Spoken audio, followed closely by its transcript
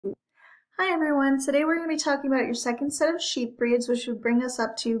Hi everyone, today we're going to be talking about your second set of sheep breeds, which would bring us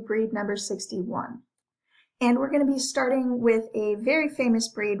up to breed number 61. And we're going to be starting with a very famous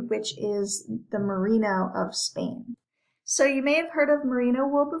breed, which is the Merino of Spain. So you may have heard of merino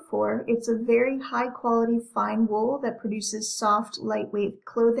wool before. It's a very high quality fine wool that produces soft, lightweight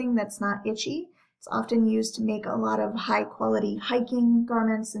clothing that's not itchy. It's often used to make a lot of high quality hiking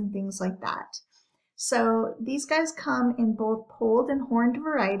garments and things like that. So these guys come in both polled and horned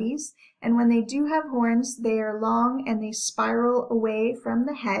varieties, and when they do have horns, they are long and they spiral away from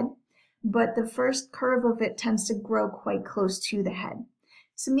the head, but the first curve of it tends to grow quite close to the head.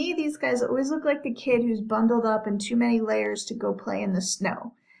 To me, these guys always look like the kid who's bundled up in too many layers to go play in the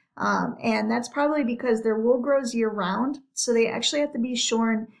snow. And that's probably because their wool grows year-round, so they actually have to be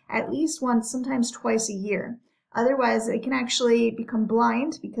shorn at least once, sometimes twice a year. Otherwise, they can actually become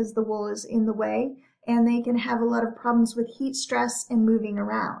blind because the wool is in the way, and they can have a lot of problems with heat stress and moving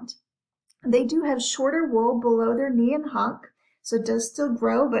around. They do have shorter wool below their knee and hock, so it does still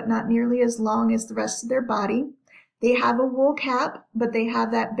grow, but not nearly as long as the rest of their body. They have a wool cap, but they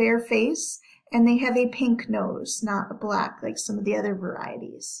have that bare face, and they have a pink nose, not a black like some of the other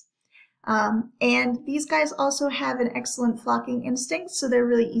varieties. And these guys also have an excellent flocking instinct, so they're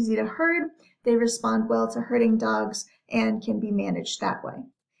really easy to herd. They respond well to herding dogs and can be managed that way.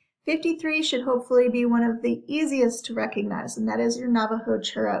 53 should hopefully be one of the easiest to recognize, and that is your Navajo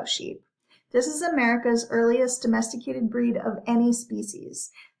Churro sheep. This is America's earliest domesticated breed of any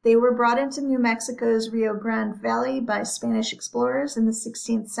species. They were brought into New Mexico's Rio Grande Valley by Spanish explorers in the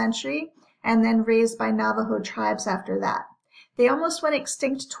 16th century, and then raised by Navajo tribes after that. They almost went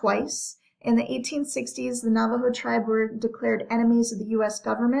extinct twice. In the 1860s, the Navajo tribe were declared enemies of the U.S.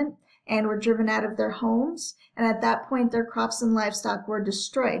 government and were driven out of their homes, and at that point their crops and livestock were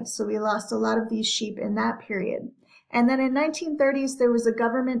destroyed, so we lost a lot of these sheep in that period. And then in 1930s there was a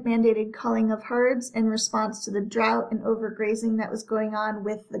government-mandated culling of herds in response to the drought and overgrazing that was going on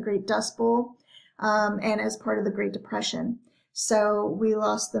with the Great Dust Bowl and as part of the Great Depression. So we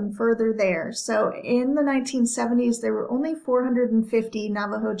lost them further there. So in the 1970s, there were only 450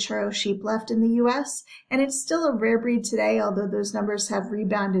 Navajo Churro sheep left in the U.S., and it's still a rare breed today, although those numbers have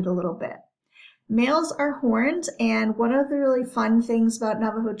rebounded a little bit. Males are horned, and one of the really fun things about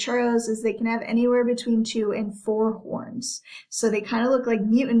Navajo Churros is they can have anywhere between 2 and 4 horns. So they kind of look like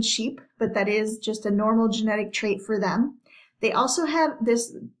mutant sheep, but that is just a normal genetic trait for them. They also have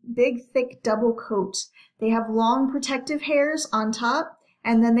this big, thick double coat. They have long protective hairs on top,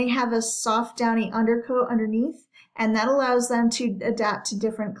 and then they have a soft, downy undercoat underneath, and that allows them to adapt to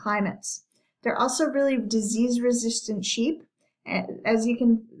different climates. They're also really disease-resistant sheep. As you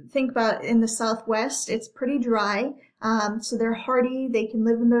can think about in the Southwest, it's pretty dry, so they're hardy. They can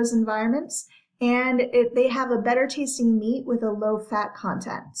live in those environments, and they have a better-tasting meat with a low fat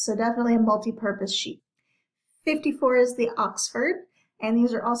content, so definitely a multi-purpose sheep. 54 is the Oxford, and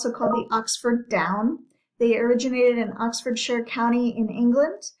these are also called the Oxford Down. They originated in Oxfordshire County in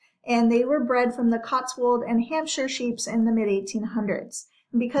England, and they were bred from the Cotswold and Hampshire sheep in the mid-1800s.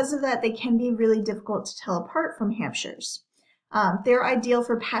 And because of that, they can be really difficult to tell apart from Hampshires. They're ideal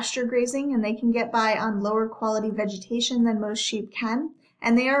for pasture grazing, and they can get by on lower quality vegetation than most sheep can,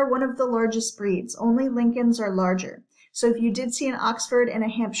 and they are one of the largest breeds. Only Lincolns are larger. So if you did see an Oxford and a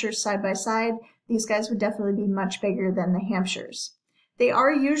Hampshire side by side, these guys would definitely be much bigger than the Hampshires. They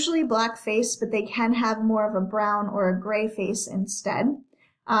are usually black-faced, but they can have more of a brown or a gray face instead.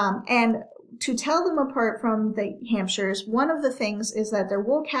 And to tell them apart from the Hampshires, one of the things is that their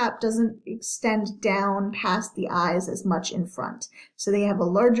wool cap doesn't extend down past the eyes as much in front. So they have a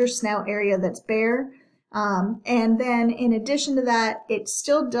larger snout area that's bare. And then in addition to that, it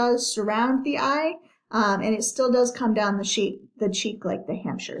still does surround the eye, and it still does come down the cheek like the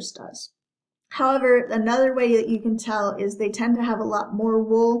Hampshires does. However, another way that you can tell is they tend to have a lot more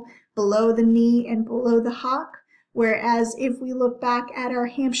wool below the knee and below the hock, whereas if we look back at our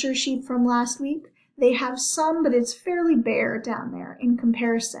Hampshire sheep from last week, they have some, but it's fairly bare down there in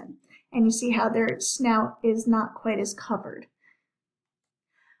comparison. And you see how their snout is not quite as covered.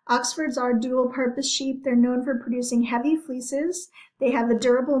 Oxfords are dual-purpose sheep. They're known for producing heavy fleeces. They have a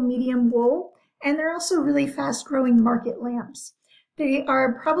durable medium wool, and they're also really fast-growing market lambs. They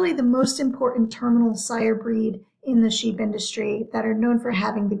are probably the most important terminal sire breed in the sheep industry that are known for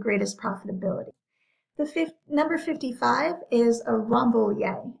having the greatest profitability. Number 55 is a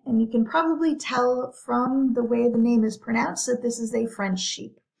Rambouillet, and you can probably tell from the way the name is pronounced that this is a French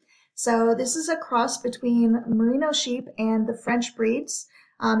sheep. So this is a cross between Merino sheep and the French breeds,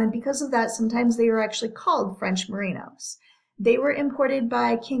 and because of that, sometimes they are actually called French Merinos. They were imported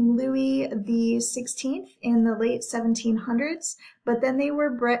by King Louis XVI in the late 1700s, but then they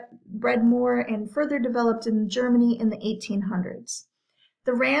were bred more and further developed in Germany in the 1800s.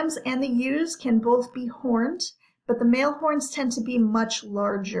 The rams and the ewes can both be horned, but the male horns tend to be much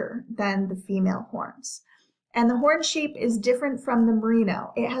larger than the female horns. And the horned sheep is different from the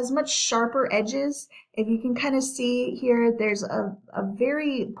merino. It has much sharper edges. If you can kind of see here, there's a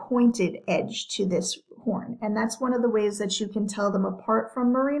very pointed edge to this horn, and that's one of the ways that you can tell them apart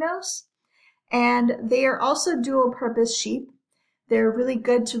from merinos. And they are also dual purpose sheep. They're really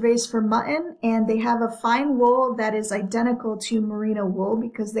good to raise for mutton, and they have a fine wool that is identical to merino wool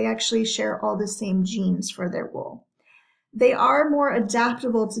because they actually share all the same genes for their wool. They are more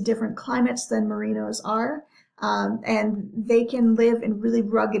adaptable to different climates than merinos are, and they can live in really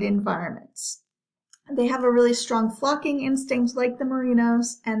rugged environments. They have a really strong flocking instinct like the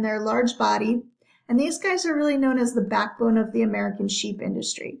merinos, and they're large bodied, and these guys are really known as the backbone of the American sheep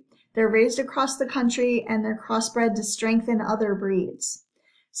industry. They're raised across the country, and they're crossbred to strengthen other breeds.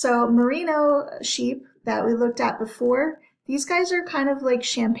 So merino sheep that we looked at before, these guys are kind of like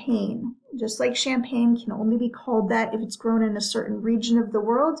champagne. Just like champagne can only be called that if it's grown in a certain region of the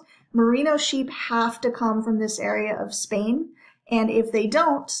world, merino sheep have to come from this area of Spain, and if they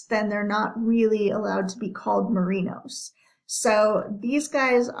don't, then they're not really allowed to be called merinos. So these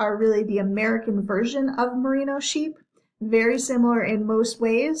guys are really the American version of merino sheep, very similar in most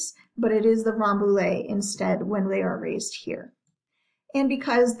ways, but it is the Rambouillet instead when they are raised here. And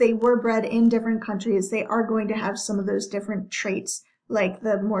because they were bred in different countries, they are going to have some of those different traits, like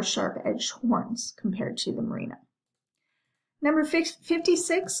the more sharp-edged horns compared to the merino. Number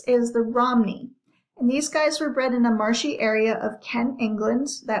 56 is the Romney. And these guys were bred in a marshy area of Kent, England,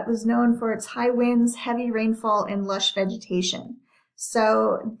 that was known for its high winds, heavy rainfall, and lush vegetation.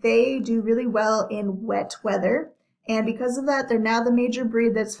 So they do really well in wet weather. And because of that, they're now the major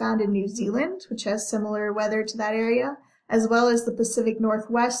breed that's found in New Zealand, which has similar weather to that area, as well as the Pacific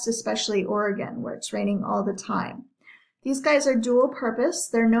Northwest, especially Oregon, where it's raining all the time. These guys are dual purpose.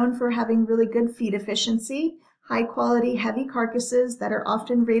 They're known for having really good feed efficiency, high quality, heavy carcasses that are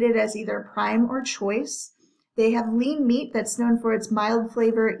often rated as either prime or choice. They have lean meat that's known for its mild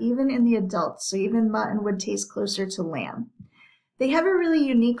flavor even in the adults, so even mutton would taste closer to lamb. They have a really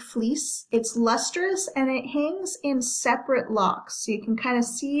unique fleece. It's lustrous and it hangs in separate locks, so you can kind of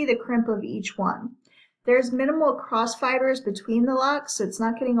see the crimp of each one. There's minimal cross fibers between the locks, so it's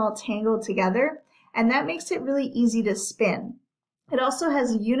not getting all tangled together, and that makes it really easy to spin. It also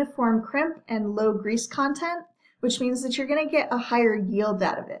has a uniform crimp and low grease content, which means that you're going to get a higher yield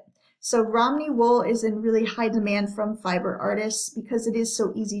out of it. So Romney wool is in really high demand from fiber artists because it is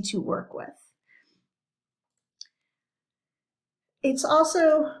so easy to work with. It's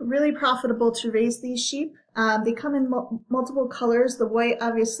also really profitable to raise these sheep. They come in multiple colors. The white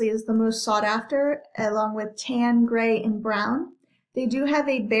obviously is the most sought after, along with tan, gray, and brown. They do have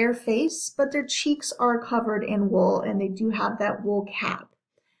a bare face, but their cheeks are covered in wool, and they do have that wool cap.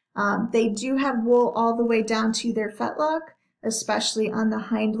 They do have wool all the way down to their fetlock, especially on the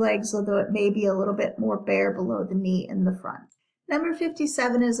hind legs, although it may be a little bit more bare below the knee in the front. Number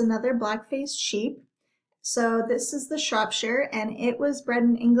 57 is another black-faced sheep. So this is the Shropshire, and it was bred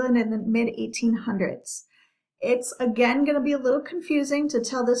in England in the mid-1800s. It's again going to be a little confusing to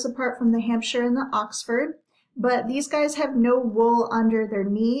tell this apart from the Hampshire and the Oxford, but these guys have no wool under their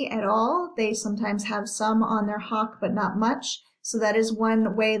knee at all. They sometimes have some on their hock, but not much. So that is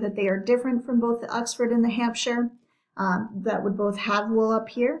one way that they are different from both the Oxford and the Hampshire, that would both have wool up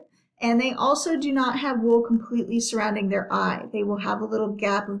here. And they also do not have wool completely surrounding their eye. They will have a little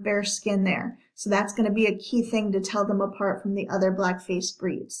gap of bare skin there. So that's going to be a key thing to tell them apart from the other black-faced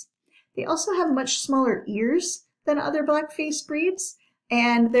breeds. They also have much smaller ears than other black-faced breeds,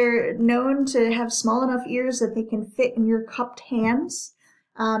 and they're known to have small enough ears that they can fit in your cupped hands.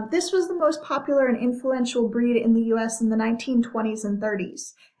 This was the most popular and influential breed in the US in the 1920s and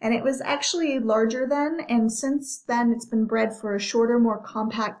 30s, and it was actually larger then, and since then it's been bred for a shorter, more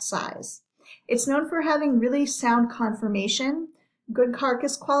compact size. It's known for having really sound conformation, good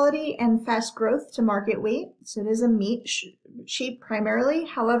carcass quality, and fast growth to market weight. So it is a meat sheep primarily.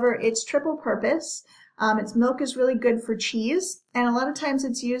 However, it's triple purpose. Its milk is really good for cheese, and a lot of times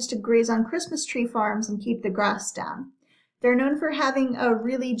it's used to graze on Christmas tree farms and keep the grass down. They're known for having a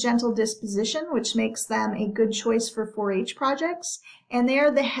really gentle disposition, which makes them a good choice for 4-H projects, and they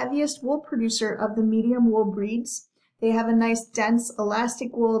are the heaviest wool producer of the medium wool breeds. They have a nice, dense,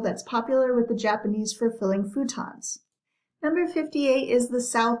 elastic wool that's popular with the Japanese for filling futons. Number 58 is the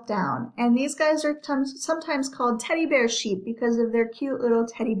Southdown, and these guys are sometimes called teddy bear sheep because of their cute little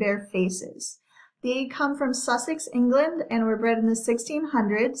teddy bear faces. They come from Sussex, England, and were bred in the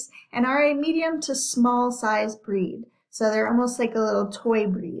 1600s and are a medium to small size breed. So they're almost like a little toy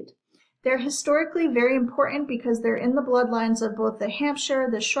breed. They're historically very important because they're in the bloodlines of both the Hampshire,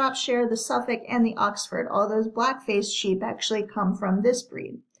 the Shropshire, the Suffolk, and the Oxford. All those black-faced sheep actually come from this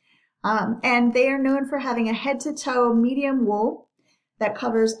breed. And they are known for having a head-to-toe medium wool that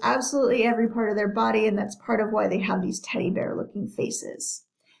covers absolutely every part of their body, and that's part of why they have these teddy bear-looking faces.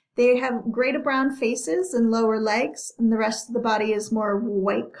 They have gray to brown faces and lower legs, and the rest of the body is more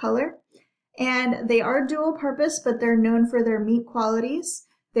white color. And they are dual purpose, but they're known for their meat qualities.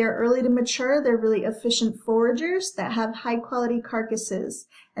 They're early to mature. They're really efficient foragers that have high quality carcasses.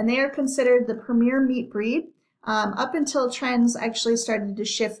 And they are considered the premier meat breed up until trends actually started to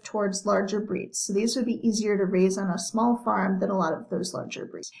shift towards larger breeds. So these would be easier to raise on a small farm than a lot of those larger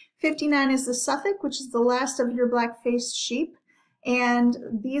breeds. 59 is the Suffolk, which is the last of your black-faced sheep. And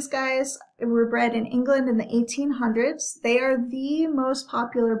these guys were bred in England in the 1800s. They are the most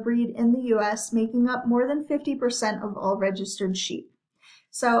popular breed in the US, making up more than 50% of all registered sheep.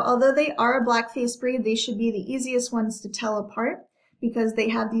 So although they are a black-faced breed, they should be the easiest ones to tell apart because they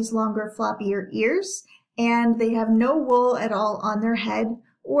have these longer, floppier ears, and they have no wool at all on their head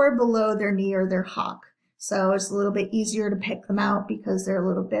or below their knee or their hock. So it's a little bit easier to pick them out because they're a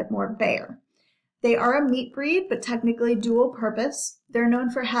little bit more bare. They are a meat breed, but technically dual purpose. They're known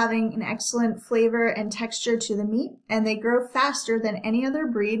for having an excellent flavor and texture to the meat, and they grow faster than any other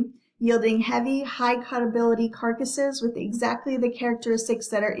breed, yielding heavy, high cutability carcasses with exactly the characteristics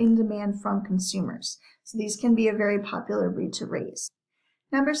that are in demand from consumers. So these can be a very popular breed to raise.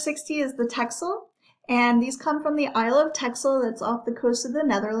 Number 60 is the Texel, and these come from the Isle of Texel that's off the coast of the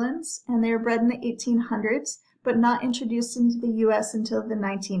Netherlands, and they were bred in the 1800s, but not introduced into the US until the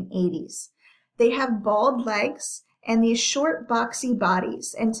 1980s. They have bald legs and these short, boxy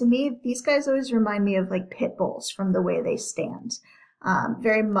bodies, and to me, these guys always remind me of like pit bulls from the way they stand.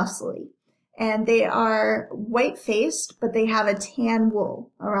 Very muscly. And they are white-faced, but they have a tan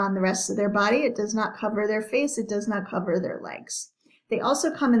wool around the rest of their body. It does not cover their face. It does not cover their legs. They also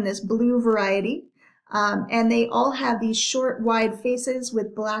come in this blue variety, and they all have these short, wide faces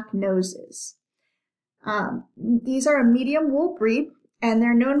with black noses. These are a medium wool breed, and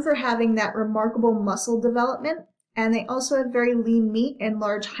they're known for having that remarkable muscle development, and they also have very lean meat and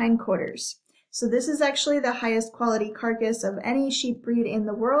large hindquarters. So this is actually the highest quality carcass of any sheep breed in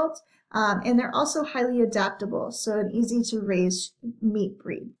the world, and they're also highly adaptable, so an easy to raise meat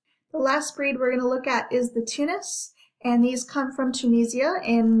breed. The last breed we're going to look at is the Tunis, and these come from Tunisia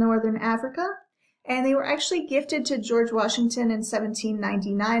in northern Africa, and they were actually gifted to George Washington in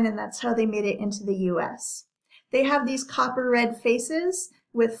 1799, and that's how they made it into the US. They have these copper red faces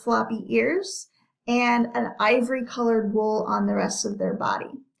with floppy ears and an ivory colored wool on the rest of their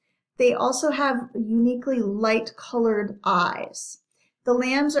body. They also have uniquely light colored eyes. The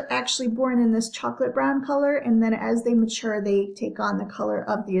lambs are actually born in this chocolate brown color, and then as they mature, they take on the color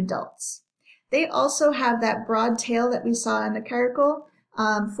of the adults. They also have that broad tail that we saw in the caracal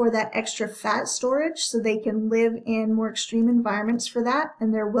for that extra fat storage, so they can live in more extreme environments for that,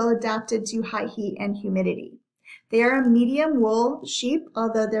 and they're well adapted to high heat and humidity. They are a medium wool sheep,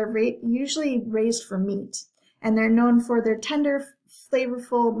 although they're usually raised for meat, and they're known for their tender,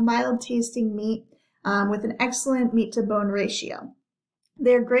 flavorful, mild-tasting meat with an excellent meat-to-bone ratio.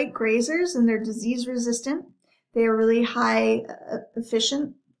 They're great grazers and they're disease-resistant. They are really high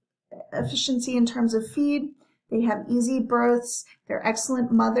efficiency in terms of feed. They have easy births. They're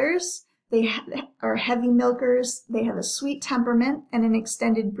excellent mothers. They are heavy milkers. They have a sweet temperament and an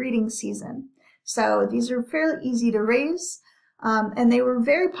extended breeding season. So these are fairly easy to raise. And they were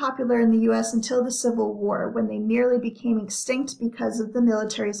very popular in the US until the Civil War, when they nearly became extinct because of the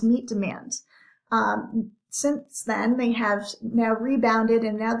military's meat demand. Since then, they have now rebounded,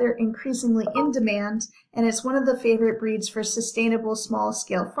 and now they're increasingly in demand, and it's one of the favorite breeds for sustainable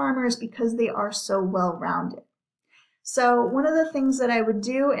small-scale farmers because they are so well-rounded. So one of the things that I would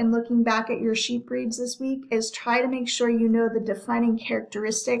do in looking back at your sheep breeds this week is try to make sure you know the defining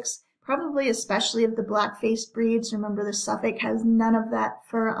characteristics, probably especially of the black-faced breeds. Remember, the Suffolk has none of that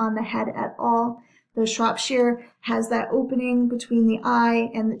fur on the head at all. The Shropshire has that opening between the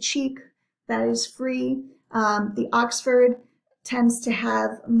eye and the cheek that is free. The Oxford tends to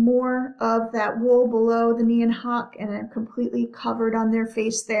have more of that wool below the knee and hock, and they're completely covered on their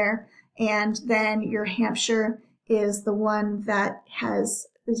face there. And then your Hampshire is the one that is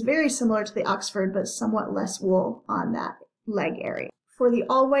very similar to the Oxford, but somewhat less wool on that leg area. For the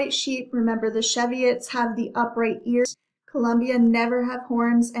all-white sheep, remember the Cheviots have the upright ears. Columbia never have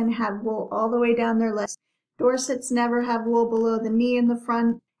horns and have wool all the way down their legs. Dorsets never have wool below the knee in the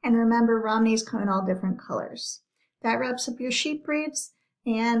front. And remember, Romneys come in all different colors. That wraps up your sheep breeds,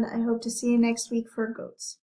 and I hope to see you next week for goats.